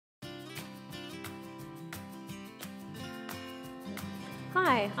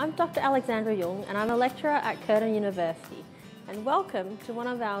Hi, I'm Dr. Alexandra Yeung and I'm a lecturer at Curtin University, and welcome to one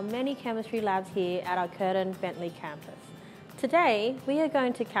of our many chemistry labs here at our Curtin Bentley campus. Today we are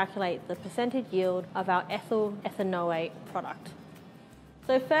going to calculate the percentage yield of our ethyl ethanoate product.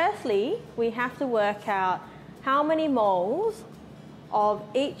 So firstly, we have to work out how many moles of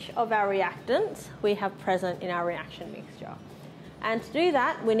each of our reactants we have present in our reaction mixture. And to do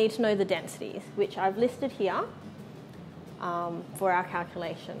that, we need to know the densities, which I've listed here for our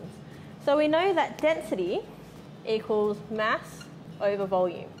calculations. So we know that density equals mass over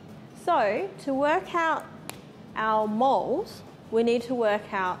volume. So to work out our moles, we need to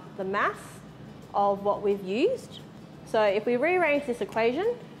work out the mass of what we've used. So if we rearrange this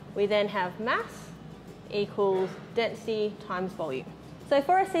equation, we then have mass equals density times volume. So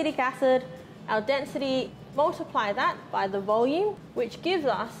for acetic acid, our density, multiply that by the volume, which gives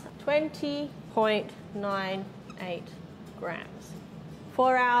us 20.98 grams.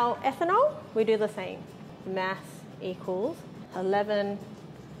 For our ethanol, we do the same. Mass equals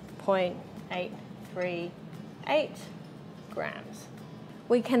 11.838 grams.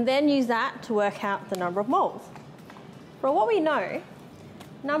 We can then use that to work out the number of moles. For what we know,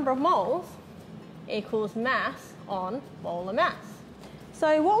 number of moles equals mass on molar mass.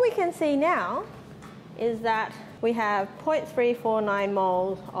 So what we can see now is that we have 0.349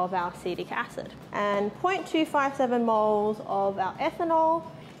 moles of our acetic acid and 0.257 moles of our ethanol.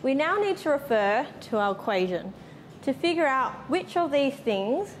 We now need to refer to our equation to figure out which of these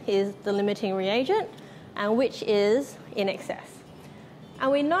things is the limiting reagent and which is in excess.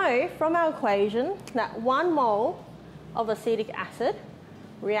 And we know from our equation that 1 mole of acetic acid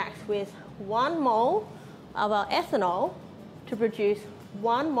reacts with 1 mole of our ethanol to produce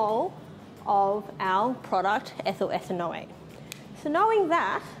 1 mole of our product ethyl ethanoate. So knowing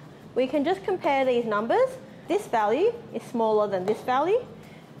that, we can just compare these numbers. This value is smaller than this value,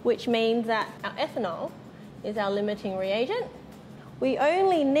 which means that our ethanol is our limiting reagent. We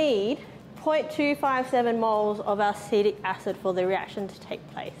only need 0.257 moles of our acetic acid for the reaction to take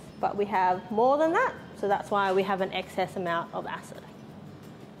place, but we have more than that, so that's why we have an excess amount of acid.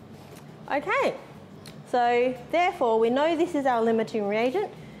 Okay, so therefore we know this is our limiting reagent,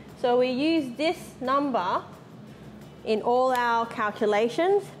 so we use this number in all our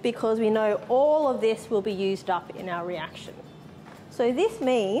calculations because we know all of this will be used up in our reaction. So this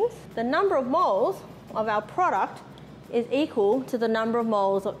means the number of moles of our product is equal to the number of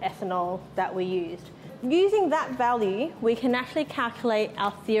moles of ethanol that we used. Using that value, we can actually calculate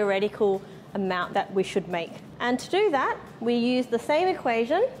our theoretical amount that we should make. And to do that, we use the same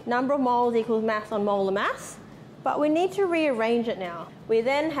equation, number of moles equals mass on molar mass, but we need to rearrange it now. We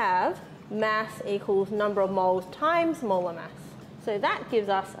then have mass equals number of moles times molar mass. So that gives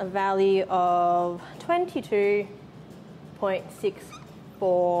us a value of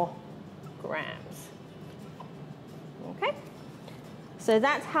 22.64 grams. Okay? So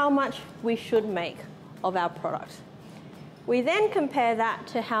that's how much we should make of our product. We then compare that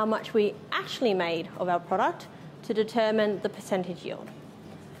to how much we actually made of our product to determine the percentage yield.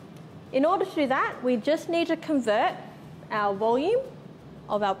 In order to do that, we just need to convert our volume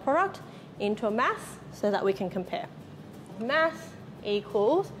of our product into a mass so that we can compare. Mass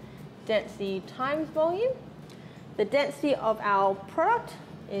equals density times volume. The density of our product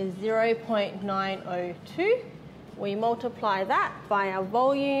is 0.902. We multiply that by our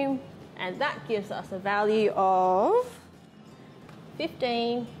volume, and that gives us a value of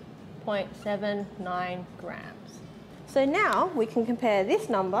 15.79 grams. So now we can compare this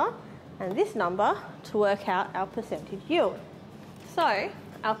number and this number to work out our percentage yield. So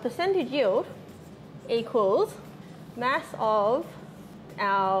our percentage yield equals mass of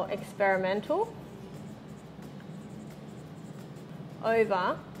our experimental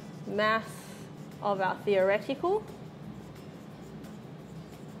over mass of our theoretical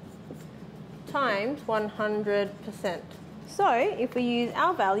times 100%. So if we use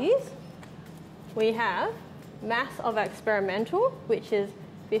our values, we have mass of our experimental, which is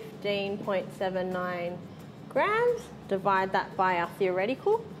 15.79 grams, divide that by our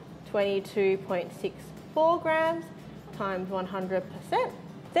theoretical, 22.64 grams times 100%.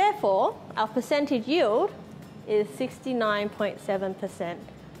 Therefore, our percentage yield is 69.7%.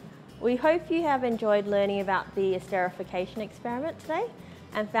 We hope you have enjoyed learning about the esterification experiment today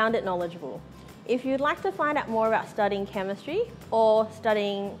and found it knowledgeable. If you'd like to find out more about studying chemistry or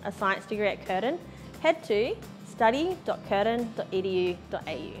studying a science degree at Curtin, head to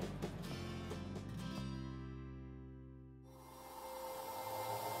study.curtin.edu.au.